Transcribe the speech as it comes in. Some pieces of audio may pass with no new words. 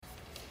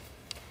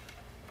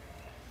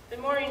Good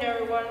morning,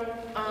 everyone.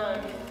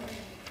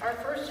 Our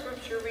first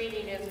scripture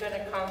reading is going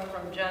to come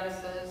from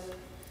Genesis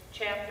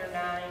chapter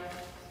 9.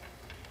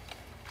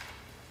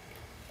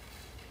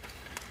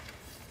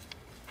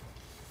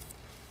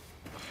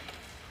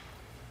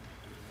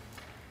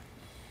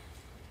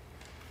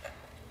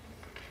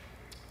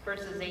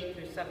 Verses 8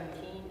 through 17.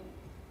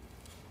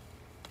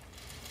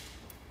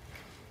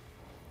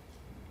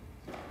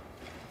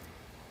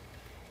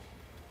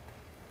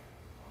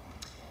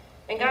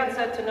 And God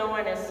said to Noah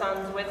and his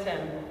sons with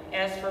him,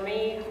 "As for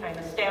me, I am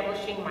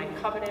establishing my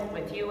covenant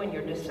with you and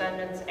your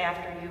descendants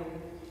after you,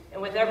 and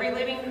with every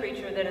living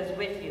creature that is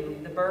with you,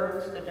 the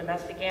birds, the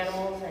domestic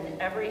animals, and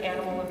every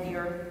animal of the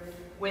earth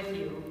with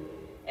you,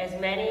 as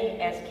many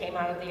as came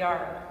out of the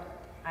ark.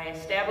 I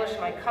establish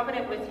my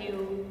covenant with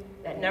you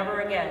that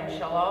never again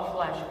shall all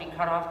flesh be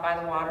cut off by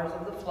the waters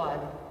of the flood,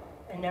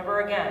 and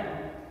never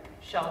again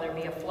shall there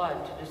be a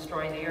flood to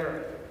destroy the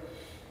earth."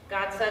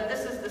 God said,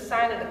 "This is the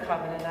sign of the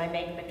covenant I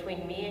make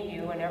between me and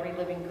you and every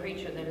living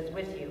creature that is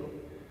with you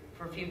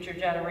for future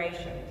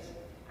generations.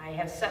 I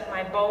have set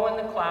my bow in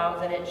the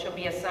clouds, and it shall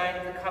be a sign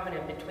of the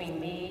covenant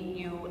between me,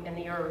 you, and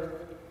the earth.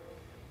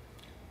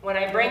 When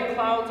I bring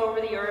clouds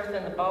over the earth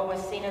and the bow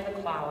is seen in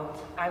the clouds,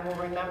 I will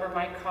remember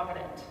my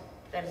covenant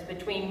that is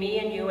between me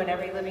and you and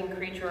every living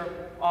creature of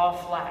all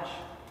flesh.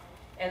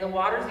 And the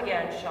waters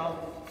again shall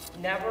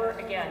never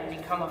again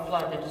become a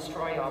flood to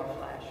destroy all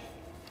flesh.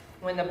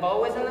 When the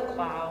bow is in the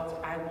clouds,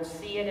 I will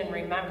see it and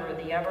remember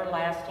the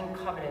everlasting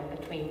covenant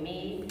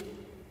between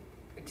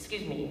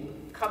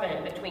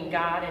covenant between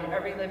God and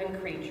every living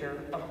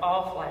creature of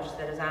all flesh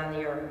that is on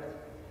the earth."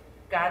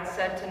 God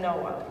said to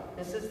Noah,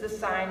 "This is the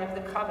sign of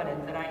the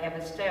covenant that I have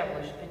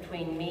established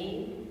between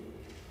me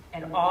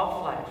and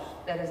all flesh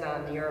that is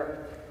on the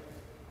earth."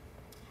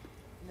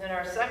 And then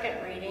our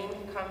second reading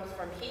comes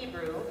from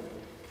Hebrew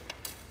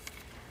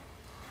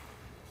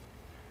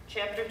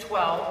chapter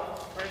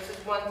 12,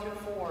 verses 1 through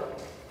 4.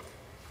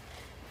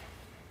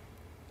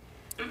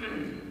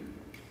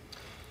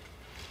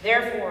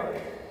 "Therefore,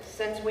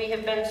 since we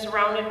have been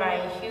surrounded by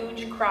a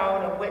huge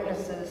crowd of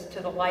witnesses to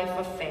the life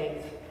of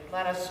faith,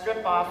 let us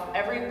strip off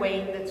every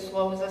weight that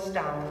slows us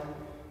down,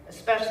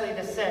 especially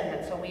the sin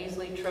that so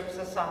easily trips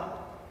us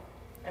up.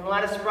 And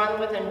let us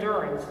run with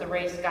endurance the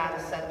race God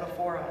has set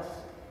before us.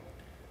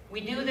 We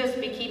do this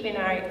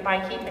by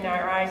keeping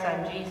our eyes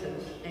on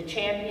Jesus, the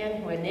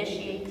champion who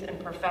initiates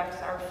and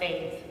perfects our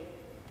faith.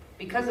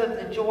 Because of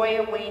the joy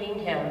awaiting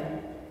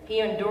him, he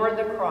endured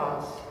the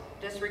cross,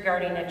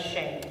 disregarding its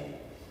shame.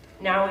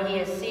 Now he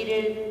is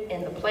seated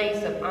in the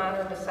place of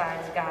honor beside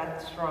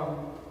God's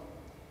throne.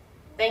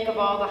 Think of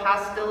all the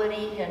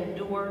hostility he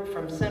endured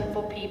from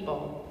sinful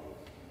people.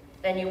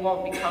 Then you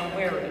won't become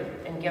weary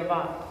and give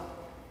up.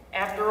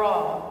 After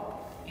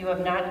all, you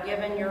have not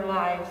given your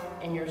lives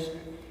in your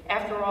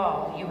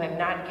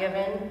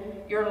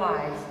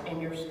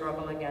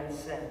struggle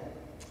against sin."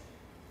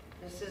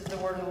 This is the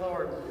word of the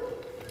Lord.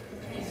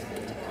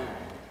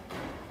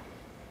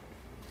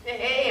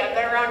 Hey, I've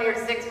been around here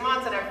 6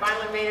 months and I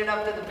finally made it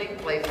up to the big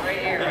place right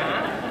here,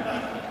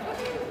 huh?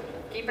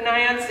 Keep an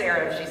eye on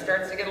Sarah. If she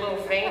starts to get a little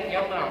faint,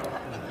 you'll know.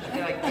 She'll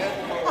be like,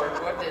 "Good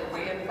Lord, what did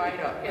we invite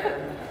up here?"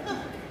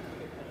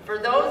 For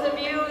those of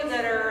you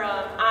that are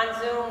on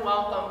Zoom,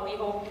 welcome. We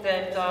hope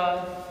that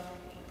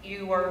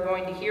you are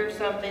going to hear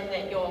something,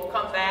 that you'll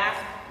come back,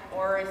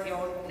 or if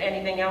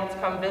anything else,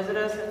 come visit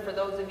us. And for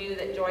those of you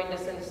that joined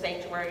us in the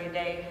sanctuary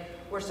today,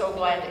 we're so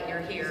glad that you're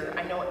here.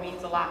 I know it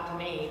means a lot to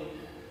me.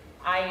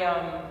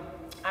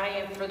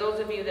 For those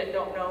of you that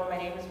don't know, my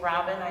name is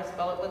Robin. I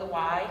spell it with a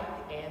Y,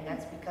 and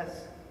that's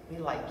because we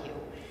like you.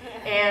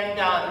 And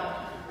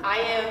I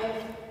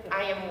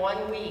am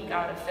 1 week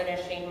out of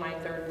finishing my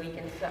third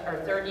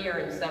year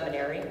in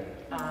seminary.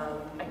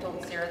 I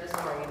told Sarah this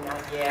morning,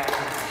 not yet.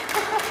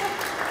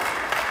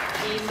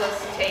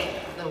 Jesus,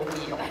 take the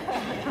wheel.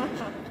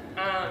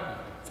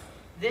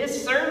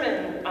 This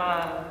sermon,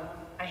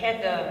 I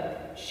had to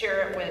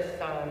share it with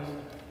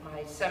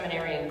my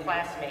seminarian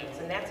classmates,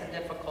 and that's a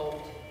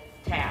difficult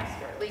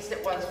task, or at least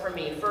it was for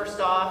me. First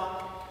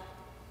off,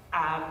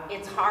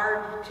 it's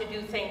hard to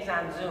do things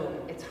on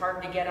Zoom. It's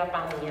hard to get up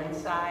on the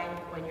inside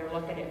when you're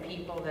looking at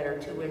people that are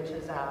 2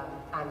 inches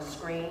on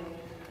screen.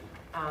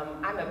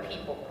 I'm a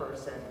people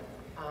person,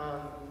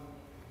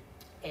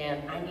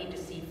 and I need to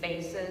see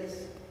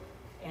faces,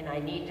 and I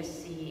need to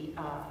see,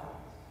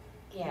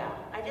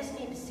 I just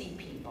need to see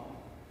people.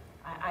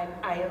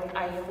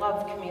 I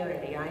love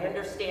community. I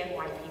understand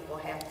why people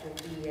have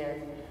to be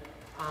in,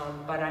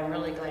 but I'm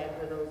really glad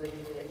for those of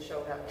you that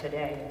showed up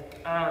today.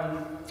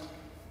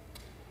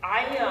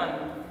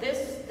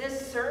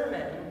 This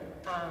sermon,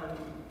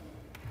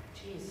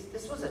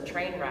 this was a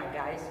train wreck,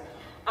 guys.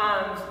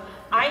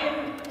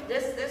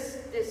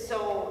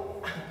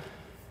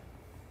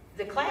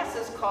 The class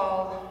is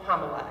called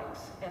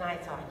homiletics, and I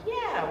thought,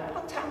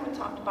 one time we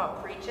talked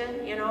about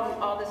preaching,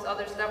 all this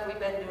other stuff we've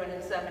been doing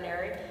in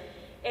seminary.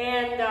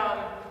 And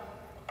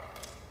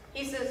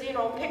he says,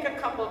 pick a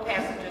couple of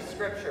passages of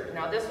scripture.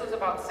 Now, this was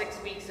about 6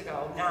 weeks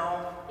ago.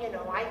 Now,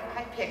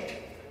 I picked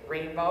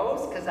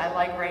rainbows, because I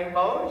like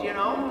rainbows, you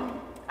know.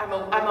 I'm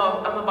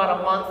about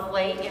a month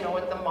late, you know,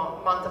 with the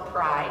month of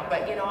Pride,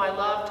 but, you know, I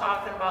love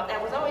talking about,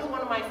 that was always one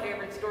of my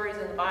favorite stories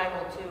in the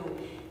Bible, too,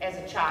 as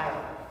a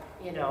child.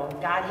 You know,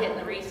 God hitting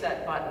the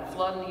reset button,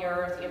 flooding the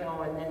earth, you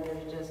know, and then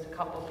there's just a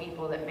couple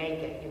people that make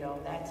it, you know.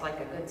 That's like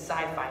a good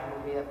sci-fi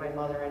movie that my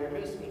mother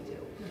introduced me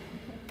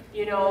to.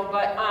 You know,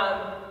 but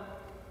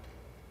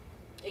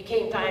it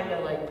came time to,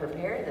 like,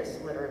 prepare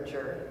this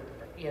literature,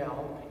 you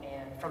know,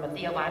 and from a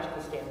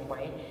theological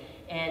standpoint.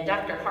 And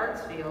Dr.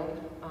 Hartsfield,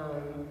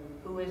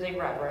 who is a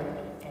reverend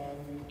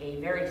and a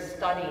very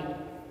studied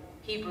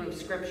Hebrew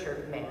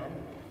scripture man,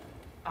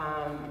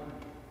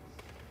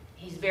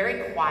 he's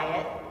very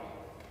quiet.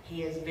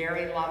 He is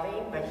very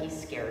loving, but he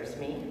scares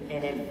me.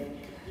 And if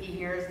he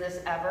hears this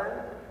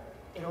ever,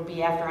 it'll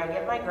be after I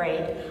get my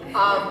grade.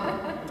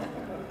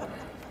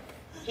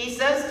 He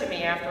says to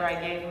me after I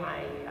gave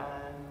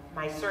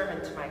my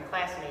sermon to my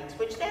classmates,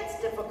 which that's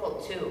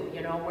difficult too,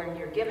 you know, when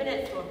you're giving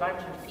it to a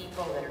bunch of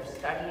people that are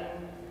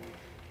studying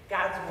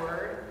God's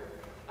Word,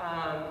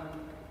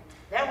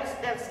 that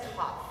was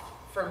tough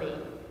for me.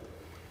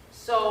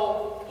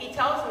 So he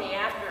tells me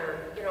after,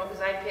 you know,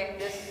 because I picked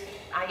this,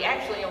 I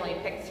actually only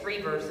picked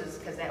 3 verses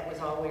because that was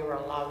all we were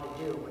allowed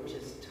to do, which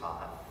is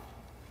tough,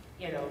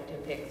 you know, to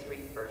pick 3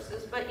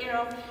 verses. But, you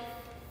know,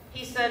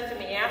 he said to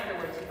me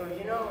afterwards, he goes,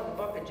 you know, the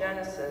book of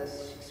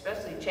Genesis,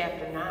 especially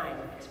chapter 9,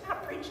 it's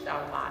not preached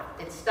on a lot.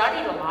 It's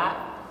studied a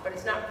lot, but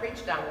it's not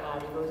preached on a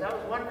lot. He goes, I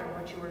was wondering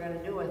what you were going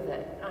to do with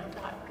it. And I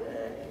thought,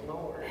 good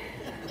Lord,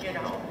 you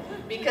know,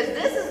 because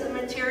this is the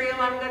material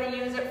I'm going to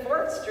use at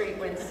 4th Street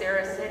when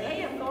Sarah said,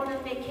 hey, I'm going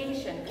on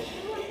vacation. Could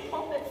you want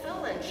pulpit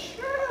fill-in?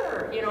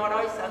 Sure. You know, it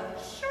always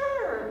sounds,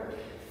 sure.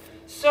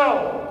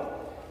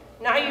 So,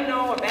 now you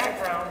know a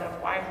background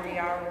of why we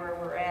are where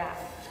we're at.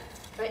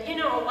 But, you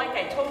know, like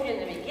I told you in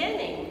the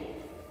beginning,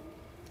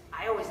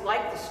 I always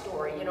liked the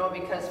story, you know,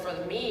 because for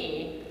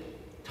me,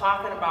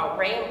 talking about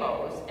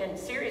rainbows, and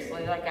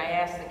seriously, like I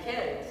asked the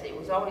kids, it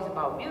was always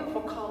about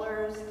beautiful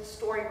colors. The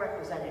story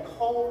represented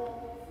hope.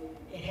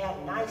 It had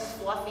a nice,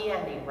 fluffy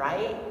ending,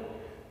 right?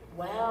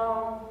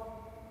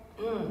 Well,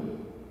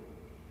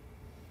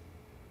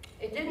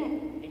 it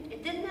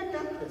didn't end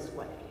up this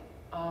way.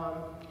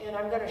 And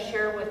I'm going to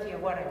share with you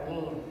what I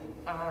mean,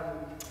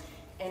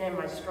 and in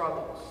my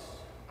struggles,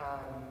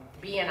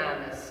 being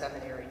on this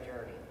seminary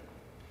journey.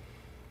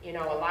 You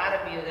know, a lot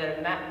of you that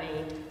have met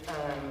me,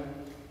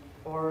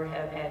 or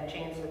have had a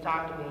chance to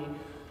talk to me,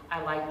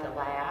 I like to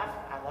laugh,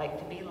 I like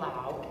to be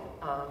loud,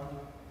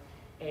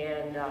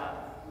 and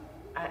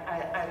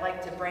I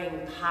like to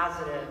bring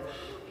positive,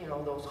 you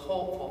know, those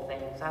hopeful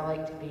things. I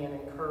like to be an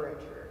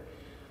encourager.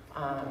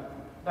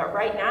 But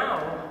right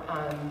now,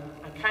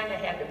 I kind of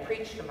had to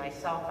preach to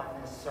myself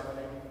on this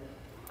sermon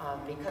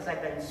because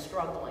I've been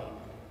struggling.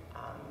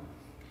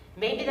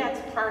 Maybe that's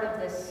part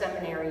of this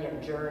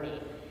seminarian journey,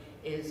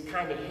 is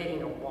kind of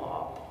hitting a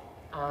wall.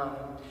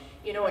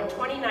 You know, in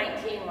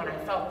 2019, when I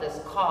felt this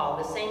call,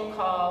 the same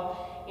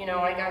call, you know,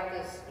 I got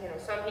this, you know,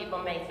 some people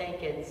may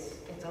think it's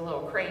a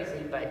little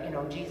crazy, but, you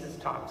know, Jesus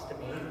talks to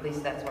me. At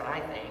least that's what I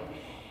think.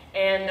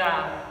 And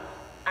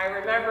I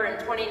remember in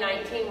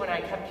 2019 when I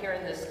kept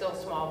hearing this still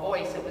small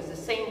voice, it was the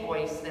same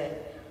voice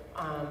that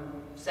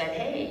said,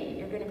 hey,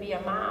 you're going to be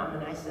a mom.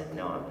 And I said,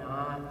 no, I'm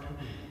not.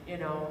 You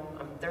know,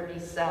 I'm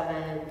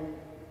 37.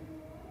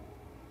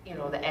 You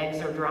know, the eggs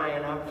are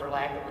drying up, for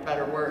lack of a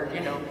better word, you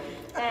know.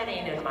 That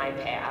ain't in my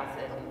path.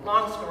 And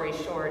long story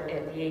short,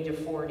 at the age of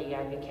 40,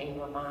 I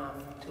became a mom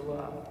to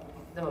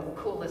the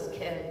coolest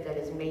kid that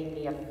has made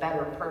me a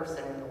better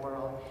person in the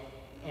world.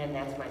 And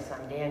that's my son,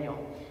 Daniel,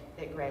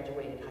 that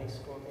graduated high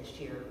school this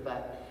year.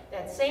 But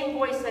that same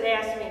voice that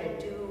asked me to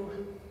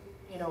do,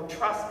 you know,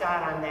 trust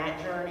God on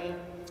that journey,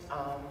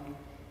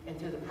 and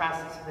through the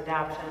process of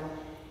adoption,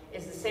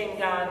 is the same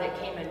God that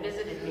came and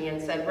visited me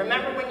and said,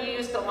 remember when you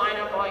used to line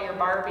up all your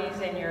Barbies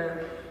and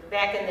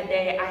back in the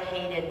day, I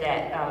hated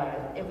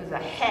that it was a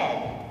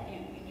head.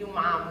 You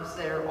moms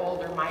that are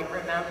older might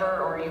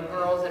remember, or you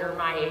girls that are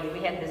my age,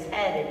 we had this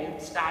head and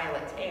you'd style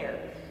its hair.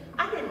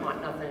 I didn't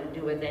want nothing to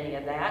do with any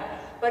of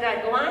that, but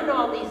I'd line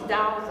all these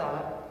dolls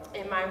up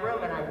in my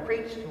room and I'd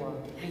preach to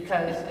them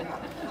because,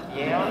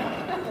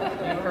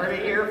 yeah, you heard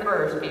it here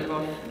first,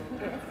 people.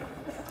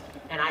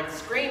 And I'd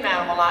scream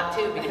at them a lot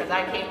too because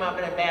I came up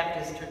in a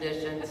Baptist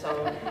tradition.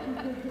 So,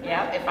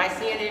 yeah, if I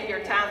see any of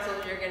your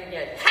tonsils, you're going to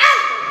get,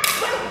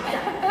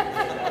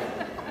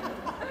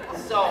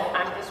 so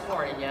I'm just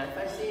warning you. If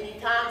I see any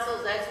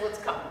tonsils, that's what's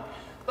coming.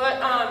 But,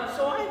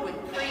 so I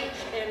would preach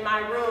in my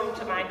room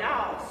to my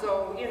dolls.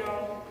 So, you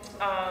know,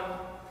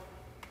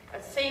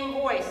 a same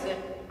voice that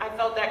I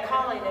felt that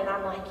calling, and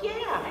I'm like,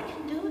 yeah, I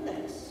can do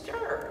this,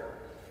 sure.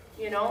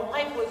 You know,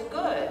 life was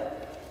good.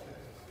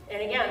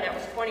 And again, that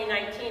was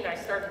 2019, I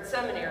started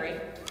seminary,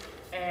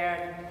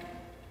 and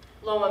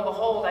lo and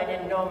behold, I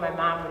didn't know my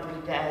mom would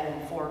be dead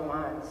in 4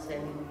 months,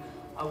 and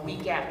a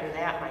week after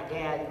that, my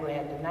dad, who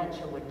had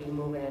dementia, would be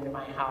moving into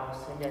my house,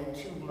 and then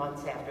 2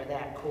 months after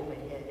that, COVID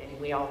hit,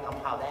 and we all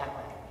know how that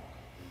went.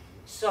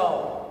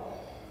 So,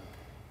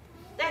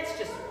 that's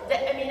just,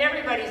 I mean,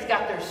 everybody's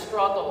got their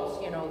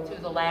struggles, you know,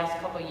 through the last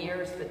couple of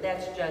years, but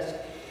that's just,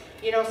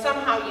 you know,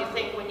 somehow you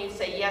think when you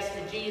say yes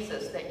to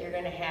Jesus that you're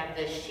going to have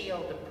this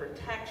shield of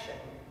protection.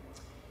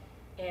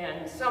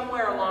 And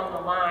somewhere along the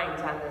lines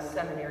on this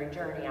seminary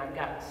journey, I've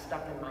gotten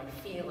stuck in my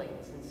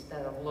feelings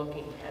instead of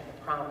looking at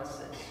the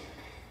promises.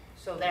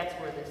 So that's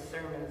where this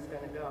sermon is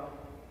going to go.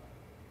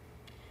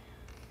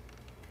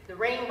 The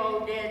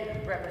rainbow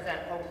did represent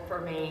hope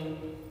for me.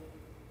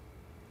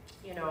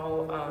 You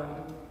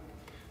know,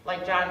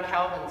 like John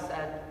Calvin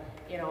said,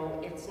 you know,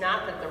 it's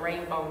not that the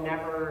rainbow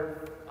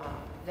never,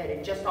 that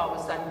it just all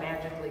of a sudden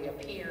magically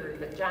appeared,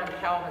 but John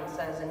Calvin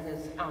says in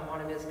his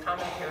one of his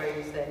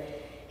commentaries that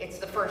it's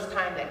the first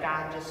time that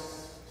God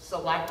just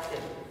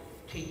selected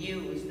to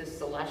use this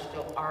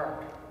celestial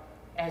ark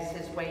as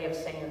his way of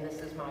saying, this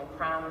is my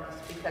promise.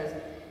 Because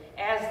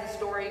as the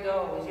story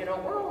goes, you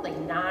know, we're only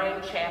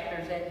 9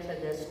 chapters into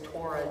this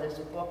Torah, this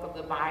book of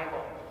the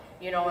Bible.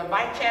 You know, and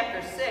by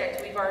chapter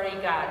 6, we've already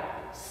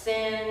got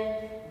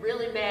sin,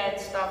 really bad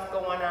stuff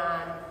going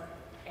on,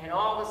 and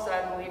all of a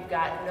sudden we've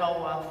got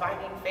Noah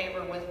finding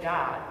favor with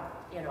God,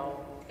 you know,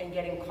 and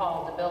getting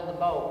called to build a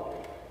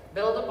boat.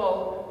 Build a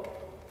boat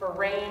for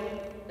rain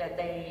that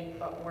they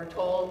were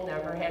told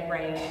never had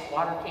rain.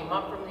 Water came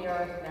up from the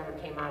earth, never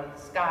came out of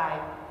the sky.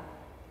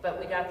 But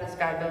we got this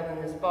guy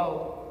building this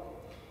boat.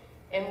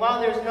 And while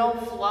there's no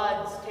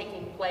floods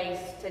taking place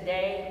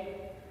today,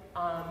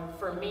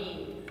 for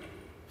me,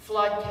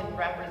 flood can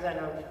represent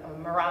a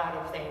myriad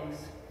of things.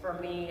 For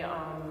me,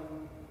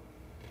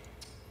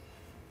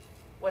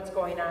 what's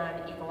going on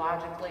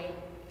ecologically,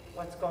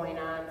 what's going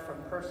on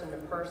from person to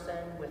person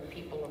with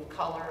people of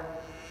color,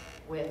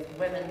 with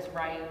women's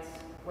rights,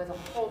 with a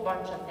whole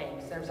bunch of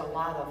things. There's a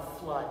lot of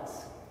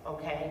floods,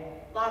 okay?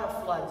 A lot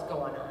of floods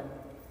going on.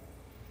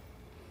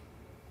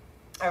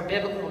 Our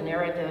biblical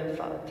narrative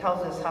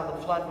tells us how the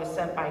flood was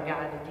sent by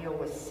God to deal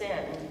with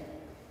sin.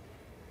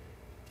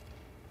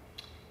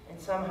 And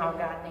somehow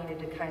God needed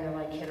to kind of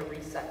like hit a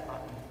reset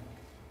button.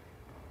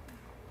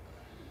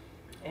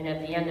 And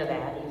at the end of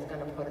that, he was going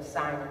to put a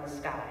sign in the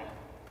sky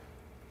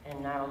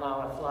and not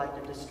allow a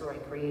flood to destroy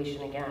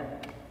creation again.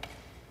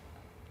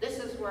 This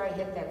is where I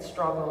hit that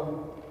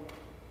struggle.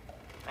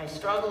 I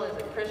struggle as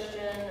a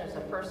Christian, as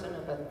a person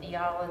of a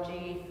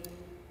theology,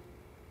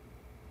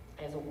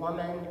 as a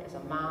woman, as a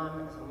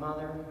mom, as a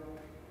mother,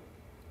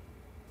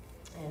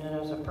 and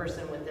as a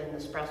person within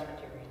this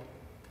presbytery.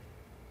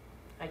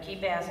 I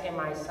keep asking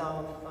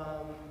myself,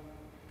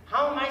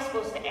 how am I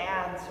supposed to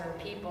answer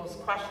people's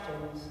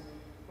questions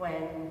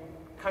when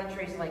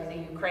countries like the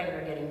Ukraine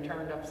are getting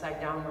turned upside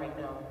down right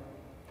now?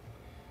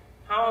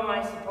 How am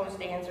I supposed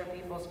to answer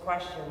people's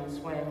questions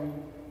when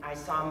I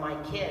saw my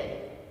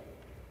kid?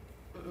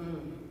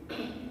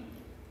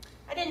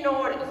 I didn't know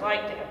what it was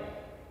like to,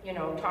 you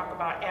know, talk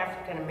about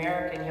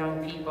African-American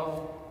young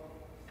people,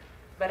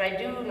 but I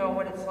do know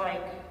what it's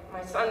like.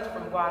 My son's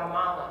from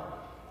Guatemala,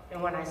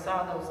 and when I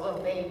saw those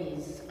little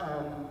babies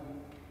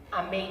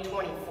on May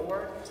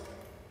 24th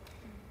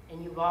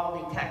in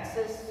Uvalde,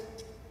 Texas,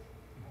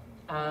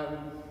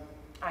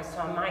 I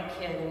saw my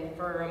kid, and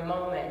for a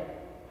moment,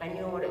 I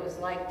knew what it was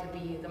like to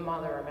be the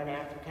mother of an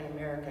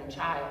African-American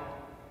child.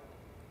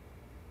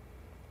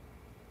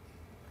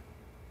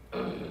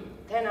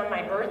 Then on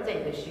my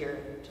birthday this year,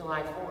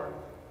 July 4th,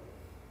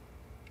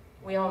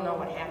 we all know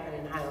what happened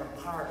in Highland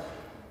Park.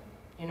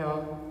 You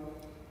know,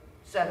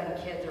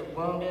 7 kids are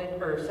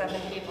wounded, or 7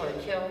 people are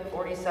killed,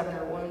 47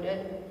 are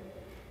wounded.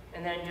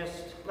 And then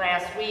just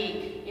last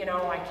week, you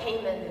know, I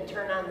came in to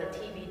turn on the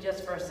TV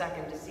just for a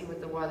second to see what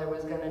the weather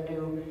was going to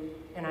do,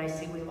 and I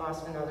see we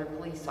lost another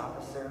police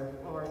officer,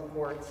 Lauren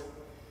Quartz,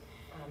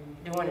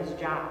 doing his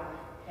job.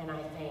 And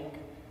I think,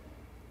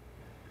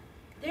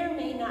 there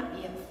may not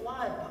be a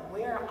flood, but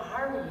where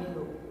are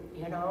you,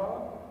 you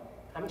know?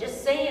 I'm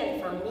just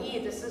saying, for me,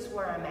 this is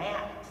where I'm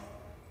at.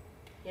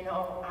 You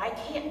know, I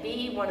can't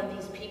be one of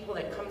these people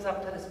that comes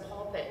up to this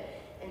pulpit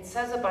and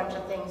says a bunch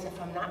of things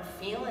if I'm not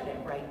feeling it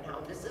right now.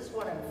 This is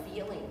what I'm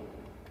feeling.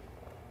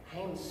 I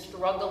am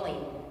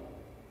struggling.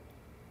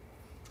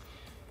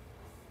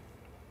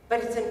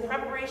 But it's in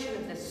preparation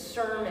of this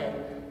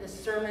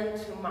sermon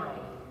to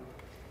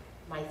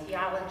my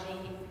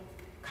theology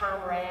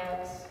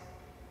comrades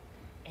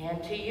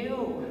and to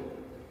you.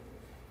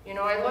 You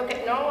know, I look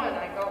at Noah and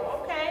I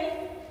go,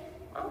 okay,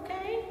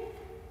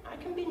 I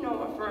can be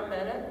Noah for a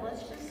minute.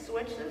 Let's just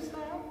switch this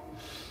out.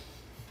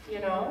 You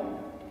know?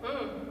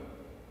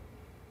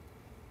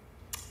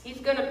 He's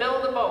going to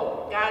build a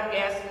boat. God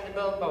asked him to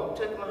build a boat.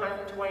 It took him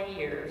 120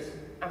 years.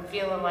 I'm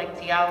feeling like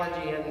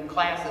theology and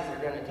classes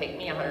are going to take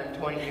me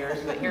 120 years,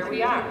 but here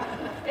we are.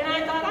 And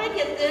I thought, I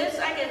get this,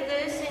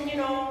 and you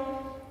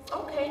know,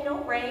 okay,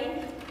 no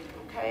rain,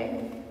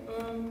 okay.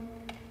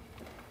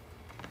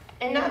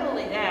 And not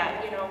only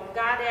that, you know,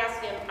 God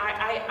asked him,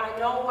 I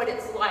know what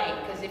it's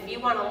like, because if you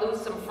want to lose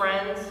some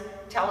friends,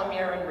 tell them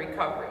you're in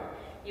recovery.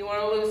 You want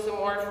to lose some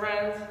more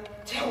friends?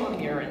 Tell them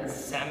you're in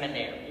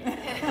seminary.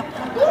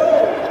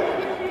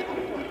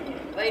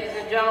 Ladies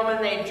and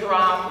gentlemen, they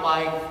drop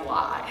like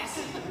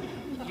flies.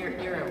 You're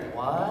in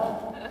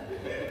what?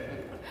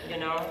 you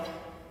know?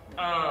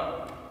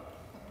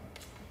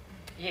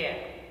 Yeah.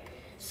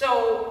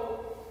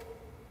 So,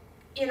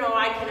 you know,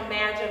 I can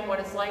imagine what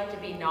it's like to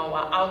be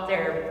Noah out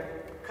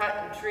there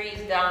cutting trees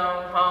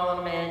down,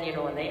 hauling them in, you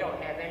know, and they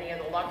don't have any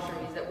of the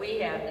luxuries that we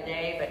have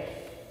today, but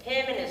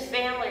him and his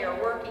family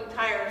are working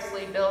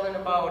tirelessly building a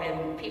boat,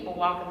 and people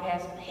walking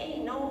past him, hey,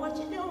 Noah, what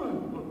you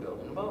doing? We're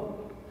building a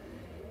boat.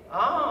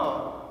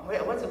 Oh,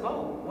 what's a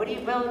boat? What are you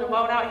building a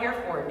boat out here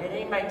for? Did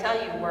anybody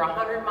tell you we're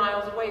 100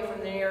 miles away from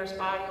the nearest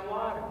body of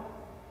water?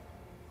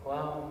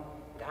 Well,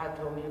 God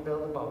told me to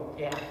build a boat.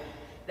 Yeah,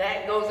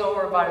 that goes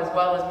over about as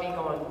well as me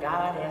going,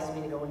 God asked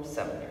me to go into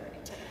seminary.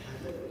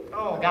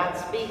 Oh, God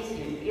speaks to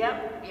you.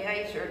 Yep, yeah,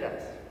 he sure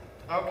does.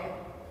 Okay.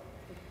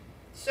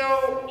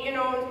 So, you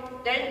know,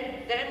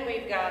 then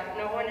we've got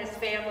Noah and his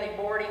family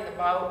boarding the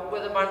boat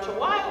with a bunch of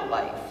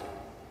wildlife.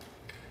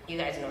 You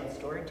guys know the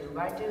story, 2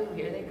 by 2,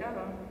 here they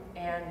come.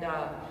 And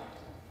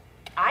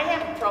I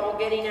have trouble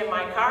getting in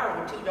my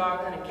car with 2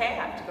 dogs and a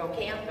cat to go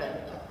camping.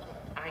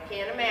 I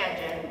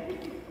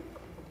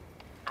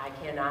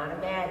cannot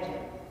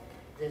imagine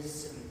the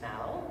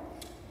smell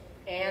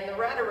and the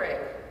rhetoric.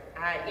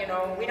 You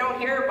know, we don't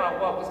hear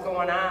about what was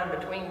going on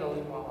between those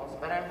walls,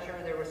 but I'm sure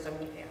there was some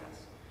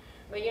chaos.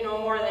 But you know,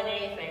 more than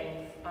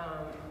anything,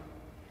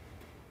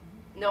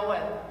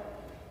 Noah,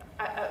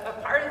 a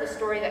part of the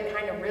story that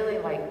kind of really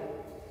like,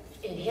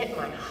 it hit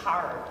my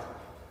heart,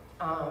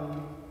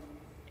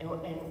 and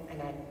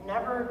I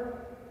never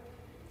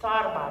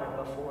thought about it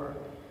before.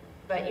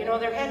 But you know,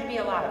 there had to be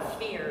a lot of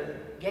fear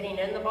getting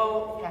in the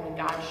boat, having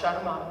God shut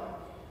them up.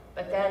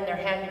 But then there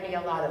had to be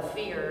a lot of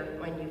fear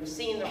when you've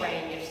seen the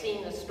rain, you've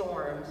seen the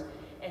storms,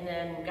 and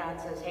then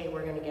God says, hey,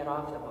 we're going to get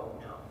off the boat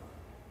now.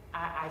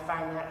 I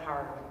find that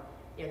hard.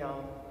 You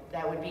know,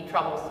 that would be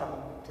troublesome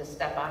to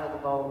step out of the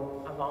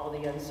boat of all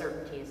the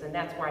uncertainties, and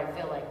that's where I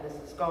feel like this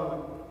is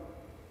going.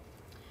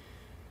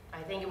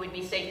 I think it would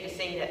be safe to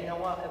say that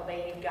Noah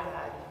obeyed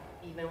God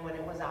even when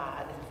it was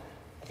odd.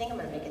 I think I'm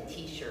going to make a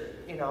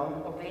t-shirt, you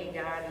know, obey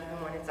God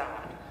even when it's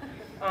odd.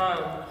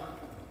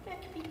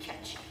 That could be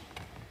catchy.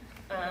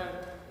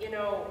 You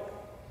know,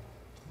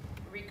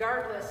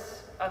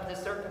 regardless of the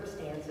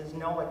circumstances,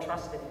 Noah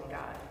trusted in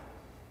God.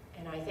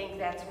 And I think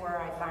that's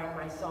where I find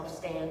myself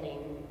standing.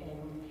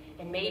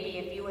 And maybe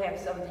if you have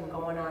something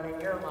going on in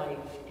your life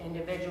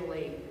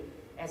individually,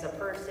 as a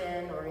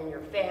person or in your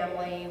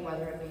family,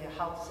 whether it be a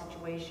health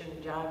situation,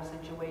 a job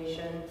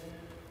situation,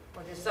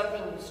 or just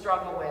something you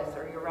struggle with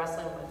or you're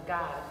wrestling with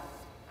God.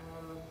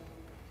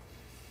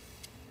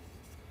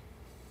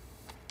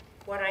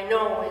 What I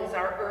know is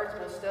our earth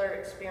will still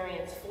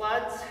experience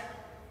floods,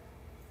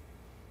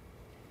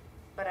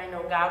 but I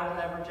know God will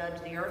never judge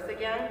the earth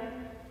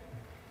again.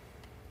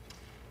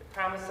 The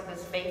promise of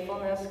his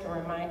faithfulness can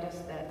remind us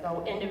that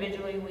though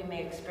individually we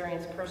may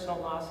experience personal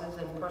losses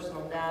and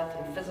personal death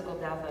and physical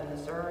death on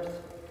this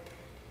earth,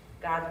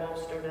 God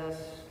bolstered us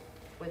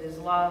with his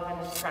love and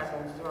his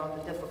presence throughout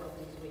the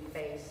difficulties we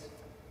face.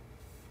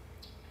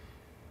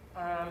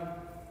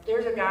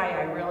 There's a guy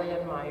I really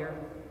admire,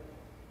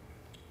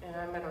 and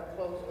I'm going to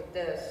close with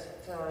this.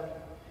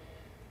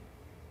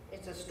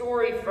 It's a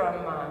story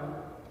from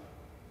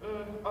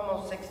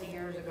almost 60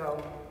 years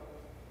ago.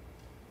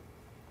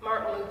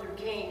 Martin Luther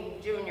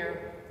King Jr.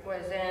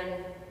 was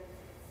in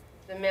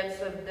the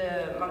midst of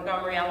the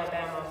Montgomery,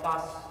 Alabama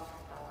bus.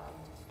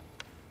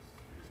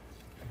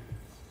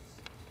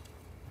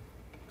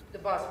 The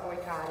bus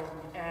boycotted,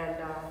 and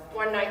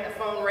one night the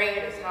phone rang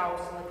at his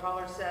house, and the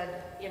caller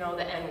said, you know,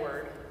 the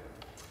N-word.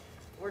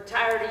 We're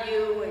tired of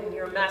you and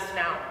your mess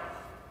now.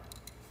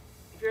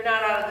 If you're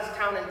not out of this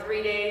town in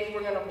 3 days,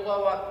 we're going to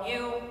blow up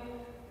you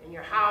and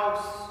your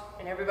house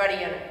and everybody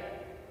in it.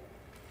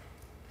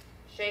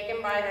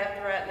 Shaken by that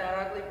threat and that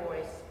ugly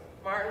voice,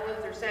 Martin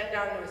Luther sat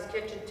down to his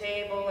kitchen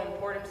table and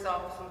poured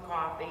himself some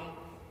coffee.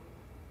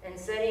 And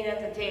sitting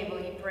at the table,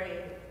 he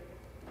prayed.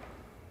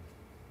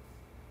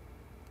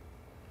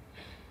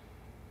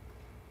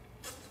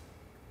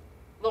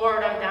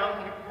 Lord, I'm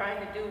down here trying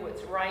to do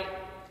what's right.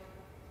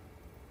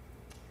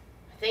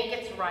 I think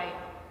it's right.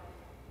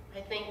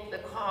 I think the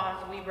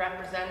cause we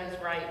represent is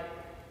right.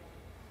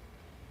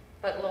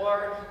 But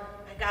Lord,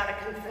 I gotta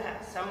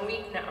confess, I'm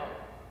weak now.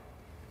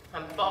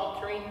 I'm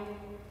faltering,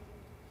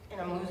 and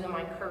I'm losing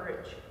my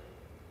courage.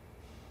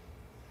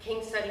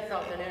 King said he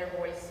felt an inner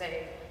voice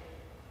say,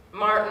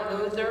 Martin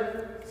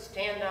Luther,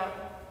 stand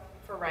up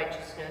for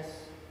righteousness,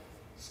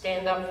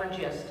 stand up for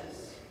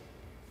justice,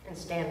 and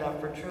stand up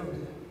for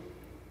truth.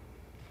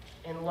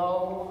 And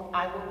lo,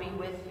 I will be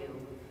with you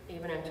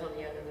even until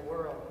the end of the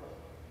world.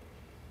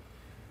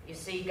 You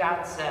see,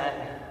 God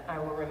said, I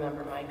will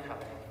remember my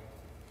covenant.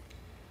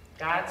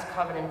 God's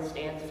covenant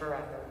stands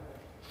forever.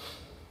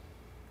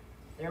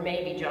 There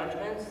may be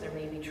judgments, there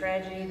may be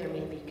tragedy, there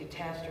may be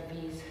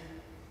catastrophes,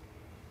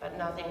 but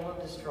nothing will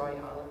destroy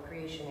all of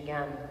creation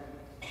again.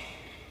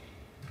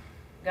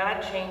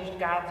 God changed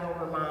God's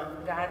own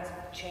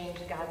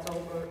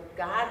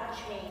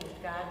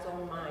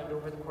mind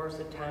over the course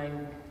of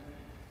time.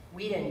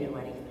 We didn't do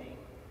anything.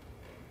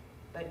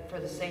 But for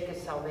the sake of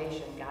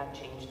salvation, God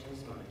changed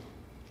his mind.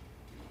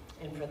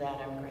 And for that,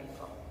 I'm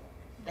grateful.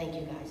 Thank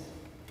you, guys.